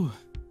 Oh?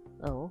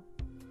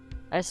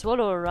 I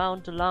swallow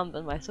around the lump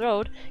in my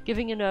throat,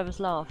 giving a nervous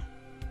laugh.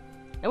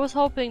 I was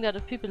hoping that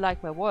if people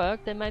liked my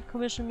work, they might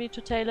commission me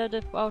to tailor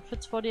the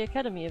outfits for the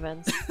academy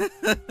events.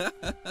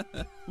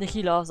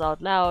 Nicky laughs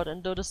out loud,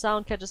 and though the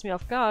sound catches me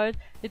off guard,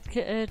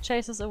 it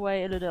chases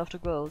away a little of the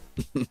guilt.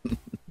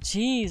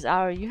 Jeez,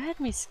 Ary, you had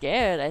me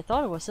scared. I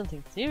thought it was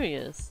something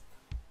serious.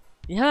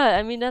 Yeah,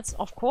 I mean,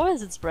 of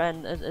course it's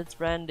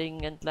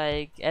branding and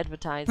like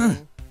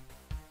advertising.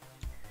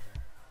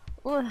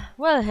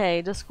 Well,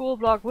 hey, the school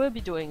blog will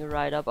be doing a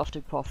write-up of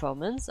the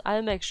performance.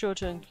 I'll make sure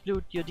to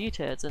include your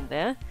details in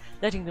there,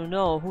 letting them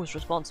know who's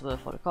responsible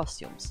for the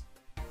costumes.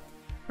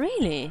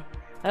 Really?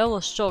 I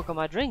almost choke on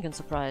my drink in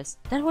surprise.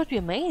 That would be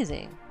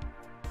amazing.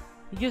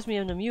 He gives me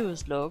an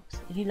amused look.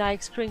 He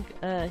likes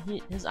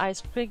his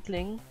eyes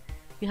crinkling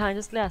behind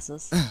his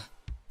glasses.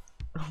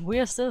 We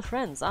are still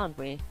friends, aren't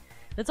we?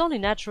 It's only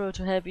natural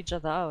to help each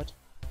other out.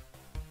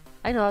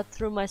 I nod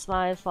through my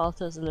smile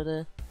falters a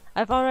little.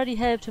 I've already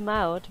helped him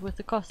out with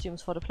the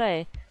costumes for the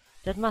play.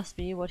 That must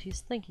be what he's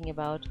thinking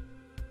about.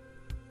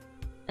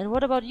 And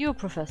what about you,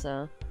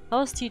 Professor?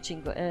 How's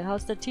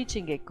the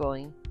teaching gig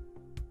going?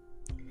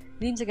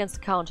 He leans against the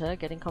counter,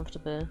 getting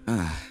comfortable.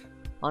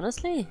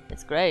 Honestly,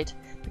 it's great.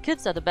 The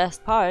kids are the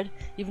best part,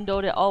 even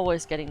though they're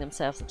always getting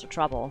themselves into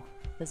trouble.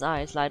 His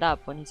eyes light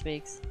up when he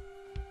speaks.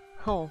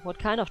 Oh, what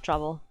kind of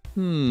trouble?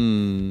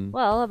 Hmm.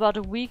 Well, about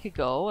a week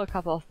ago, a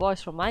couple of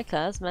boys from my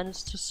class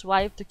managed to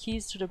swipe the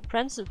keys to the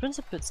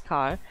principal's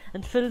car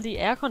and fill the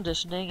air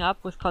conditioning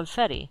up with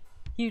confetti.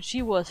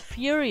 She was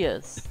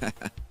furious.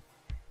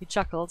 He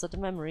chuckles at the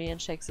memory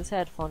and shakes his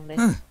head fondly.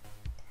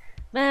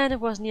 Man, it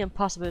was near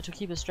impossible to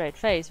keep a straight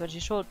face when she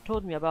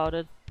told me about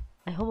it.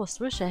 I almost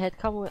wish I had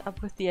come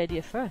up with the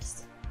idea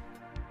first.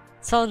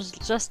 Sounds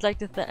just like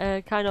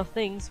the kind of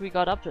things we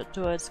got up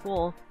to at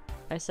school,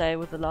 I say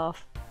with a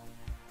laugh.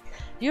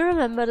 Do you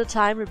remember the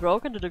time we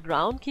broke into the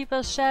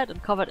groundkeeper's shed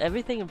and covered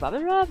everything in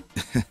bubble wrap?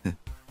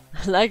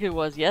 Like it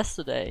was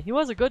yesterday. He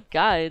was a good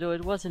guy, though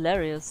it was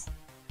hilarious.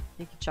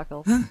 Nikki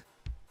chuckles.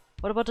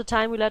 What about the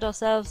time we let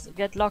ourselves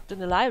get locked in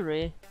the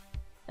library?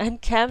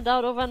 And camped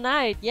out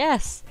overnight,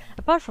 yes!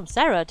 Apart from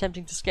Sarah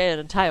attempting to scale an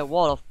entire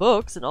wall of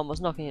books and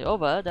almost knocking it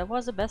over, that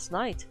was the best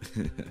night.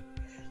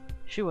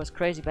 She was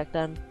crazy back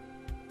then.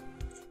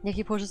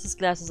 Nicky pushes his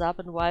glasses up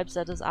and wipes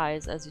at his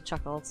eyes as he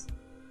chuckles.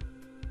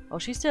 Oh,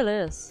 she still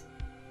is.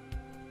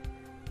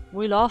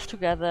 We laugh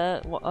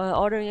together,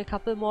 ordering a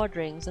couple more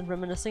drinks and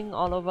reminiscing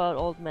all over our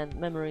old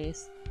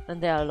memories.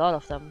 And there are a lot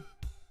of them.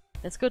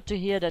 It's good to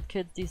hear that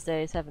kids these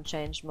days haven't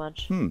changed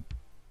much.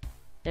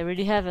 They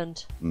really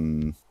haven't.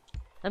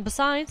 And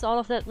besides all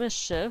of that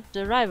mischief,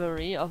 the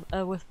rivalry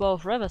with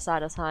both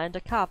Riversiders High and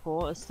the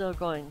Capo is still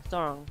going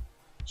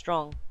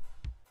strong.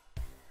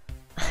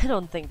 I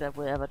don't think that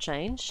will ever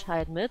change, I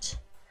admit,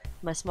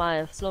 my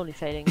smile slowly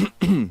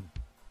fading.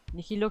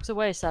 Nicky looks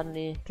away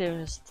suddenly, clearing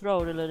his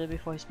throat a little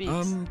before he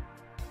speaks.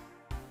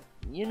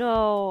 You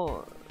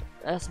know,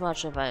 as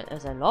much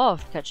as I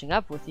loved catching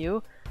up with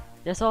you,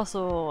 there's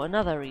also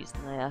another reason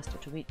I asked you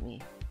to meet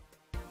me.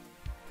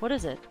 What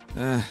is it?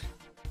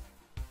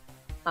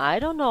 I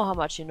don't know how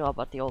much you know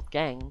about the old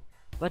gang,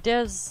 but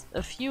there's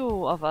a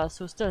few of us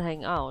who still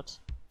hang out,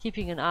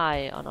 keeping an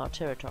eye on our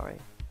territory.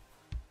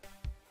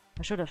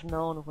 I should have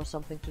known it was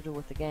something to do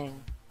with the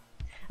gang.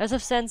 As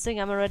if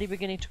sensing I'm already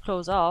beginning to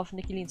close off,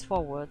 Nicky leans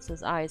forwards,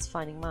 his eyes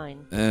finding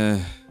mine.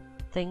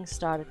 Things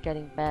started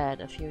getting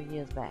bad a few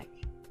years back.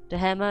 The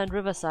Hammer and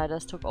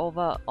Riversiders took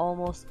over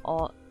almost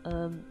our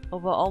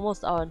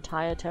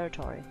entire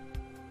territory.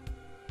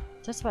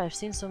 That's why I've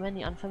seen so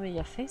many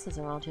unfamiliar faces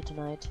around here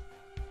tonight.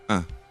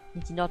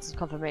 Nicky nods in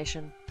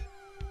confirmation.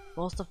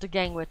 Most of the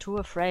gang were too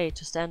afraid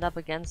to stand up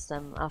against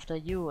them after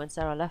you and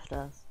Sarah left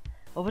us.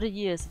 Over the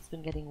years, it's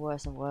been getting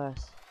worse and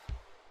worse.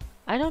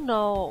 I don't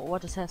know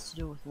what this has to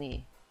do with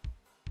me.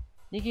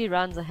 Nicky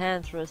runs a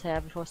hand through his hair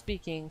before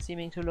speaking,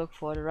 seeming to look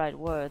for the right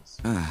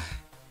words.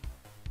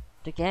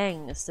 The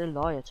gang is still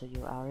loyal to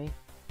you, Ary.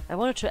 I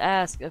wanted to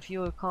ask if you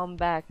will come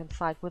back and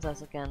fight with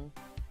us again.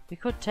 We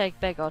could take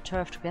back our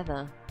turf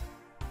together.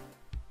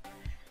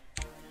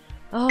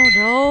 Oh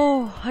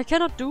no, I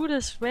cannot do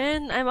this,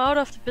 man. I'm out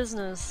of the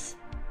business.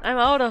 I'm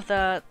out of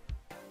that.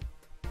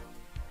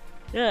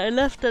 Yeah, I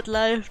left that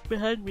life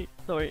behind me.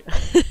 Sorry.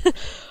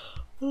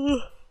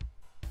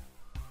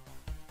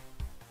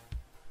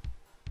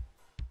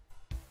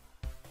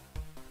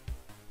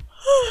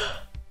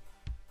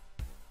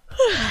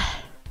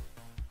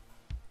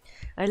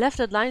 I left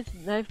that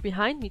life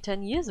behind me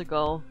 10 years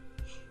ago.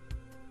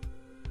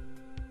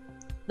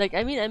 Like,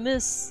 I mean, I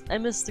miss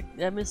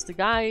the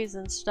guys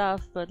and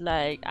stuff, but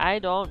like, I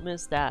don't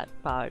miss that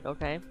part,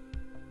 okay?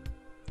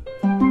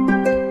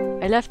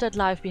 I left that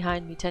life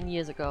behind me 10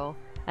 years ago.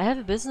 I have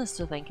a business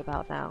to think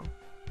about now,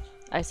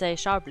 I say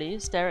sharply,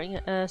 staring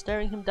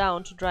him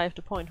down to drive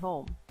the point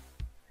home.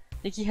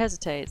 Nicky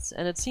hesitates,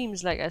 and it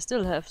seems like I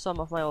still have some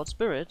of my old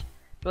spirit,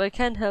 though I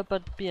can't help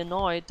but be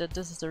annoyed that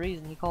this is the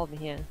reason he called me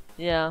here.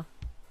 Yeah.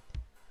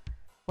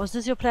 Was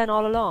this your plan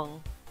all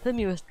along? Fill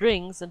me with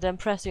drinks and then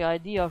press your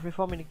idea of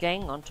reforming the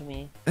gang onto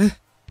me.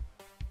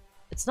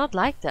 It's not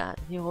like that,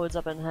 he holds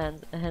up in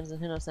hands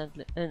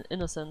in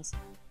innocence.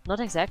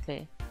 Not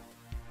exactly.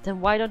 Then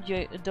why don't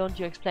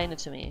you explain it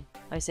to me?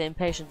 I say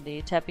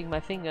impatiently, tapping my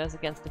fingers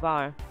against the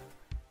bar.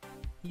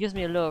 He gives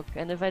me a look,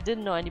 and if I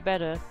didn't know any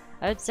better,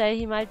 I'd say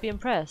he might be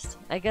impressed.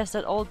 I guess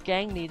that old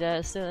gang leader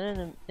is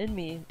still in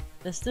me,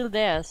 is still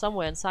there,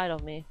 somewhere inside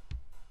of me.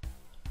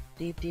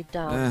 Deep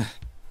down.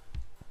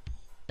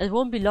 It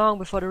won't be long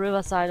before the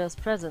Riversiders'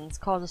 presence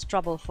causes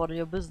trouble for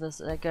your business,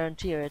 I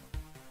guarantee it.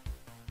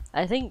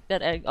 I think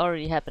that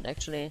already happened,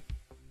 actually.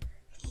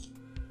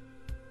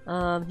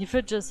 He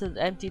fidgets his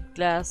emptied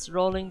glass,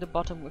 rolling the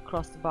bottom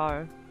across the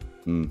bar.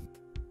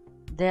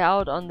 They're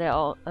out on their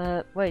own.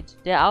 They're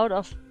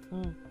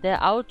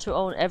out to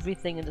own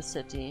everything in the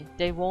city.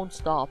 They won't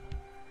stop.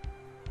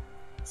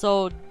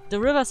 So the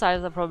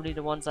Riversiders are probably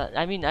the ones that,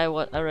 I mean, I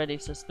was already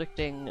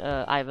suspecting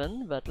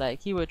Ivan, but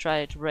like he would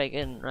try to break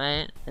in,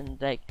 right?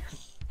 And like,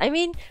 I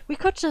mean, we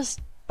could just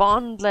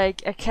bond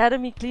like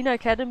Clean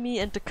Academy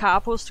and the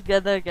Capos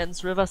together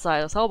against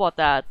Riversiders. How about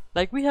that?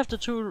 Like, we have the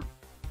two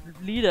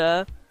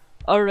leader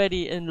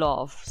already in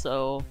love,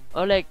 so,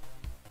 or like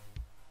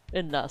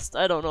in lust,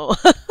 I don't know.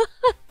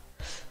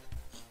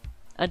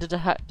 And did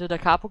the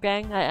Capo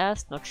gang? I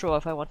asked, not sure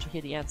if I want to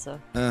hear the answer.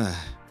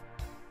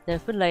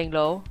 They've been laying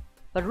low,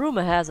 but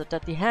rumor has it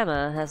that the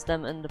Hammer has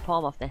them in the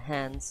palm of their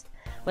hands.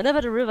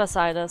 Whenever the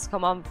Riversiders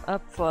come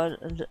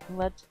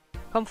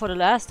for the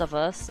last of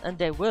us, and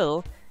they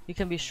will, you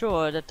can be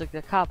sure that the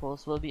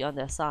capos will be on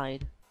their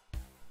side.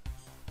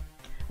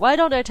 Why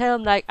don't I tell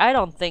him, like, I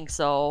don't think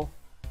so?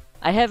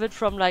 I have it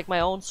from, like, my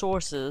own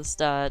sources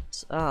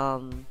that,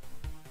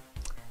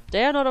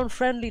 they are not on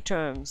friendly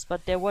terms,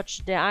 but they're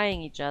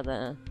eyeing each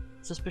other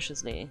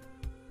suspiciously.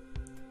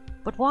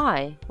 But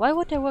why? Why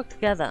would they work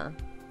together?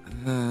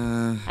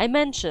 I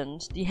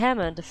mentioned the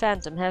Hammer and the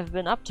Phantom have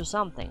been up to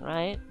something,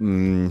 right?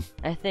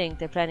 I think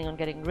they're planning on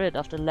getting rid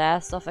of the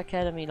last of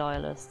Academy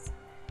loyalists,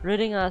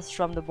 ridding us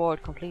from the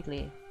board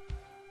completely.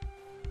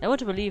 I want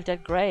to believe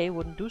that Gray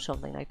wouldn't do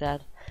something like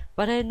that,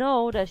 but I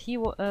know that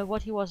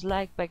what he was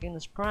like back in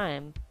his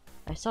prime.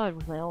 I saw it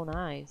with my own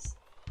eyes.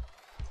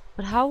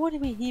 But how would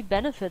he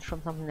benefit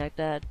from something like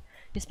that?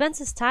 He spends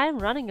his time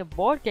running a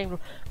board game.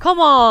 Come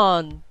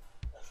on!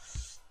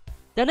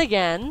 Then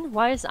again,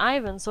 why is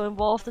Ivan so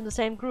involved in the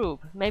same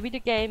group? Maybe the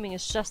gaming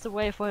is just a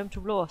way for him to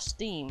blow off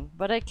steam,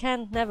 but I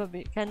can never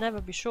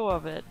be sure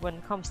of it when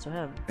it comes to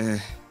him.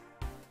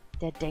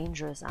 They're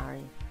dangerous,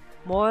 Ary.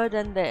 More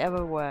than they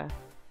ever were,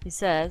 he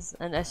says,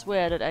 and I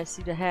swear that I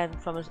see the hand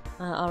from his,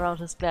 around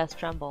his glass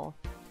tremble.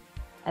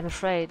 I'm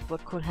afraid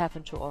what could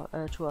happen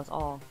to us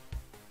all.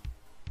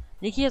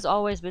 Nikki has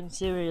always been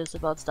serious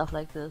about stuff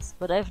like this,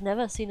 but I've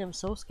never seen him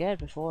so scared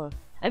before.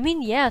 I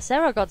mean, yeah,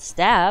 Sarah got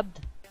stabbed.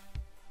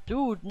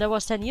 Dude, that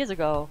was 10 years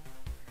ago.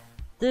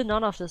 Still,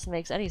 none of this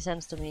makes any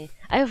sense to me.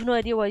 I have no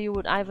idea why you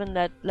would Ivan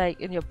let, like,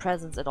 in your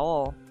presence at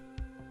all.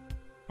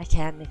 I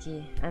can't,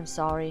 Nikki. I'm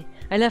sorry.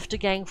 I left the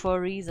gang for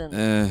a reason.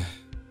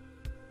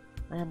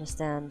 I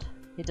understand.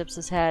 He dips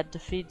his head,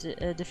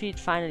 defeat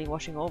finally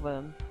washing over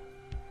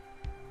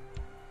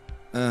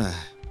him.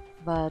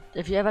 But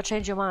if you ever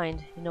change your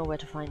mind, you know where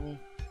to find me.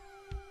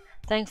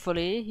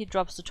 Thankfully, he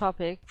drops the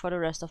topic for the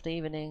rest of the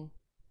evening.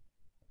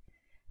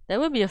 That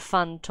will be a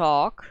fun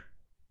talk.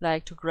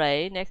 Like to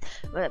Gray next.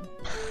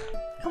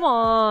 Come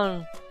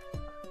on!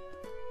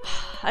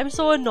 I'm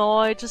so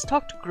annoyed. Just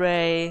talk to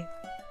Gray.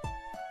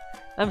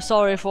 I'm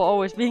sorry for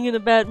always being in a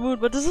bad mood,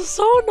 but this is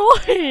so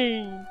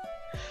annoying!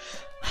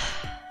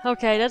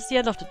 Okay, that's the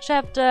end of the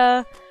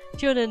chapter.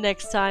 Tune in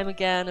next time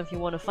again if you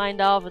want to find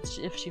out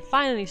if she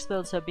finally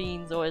spills her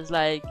beans or is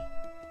like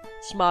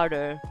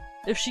smarter.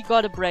 If she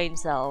got a brain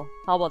cell.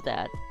 How about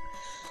that?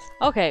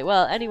 Okay,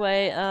 well,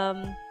 anyway,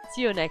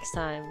 see you next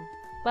time.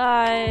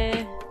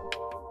 Bye!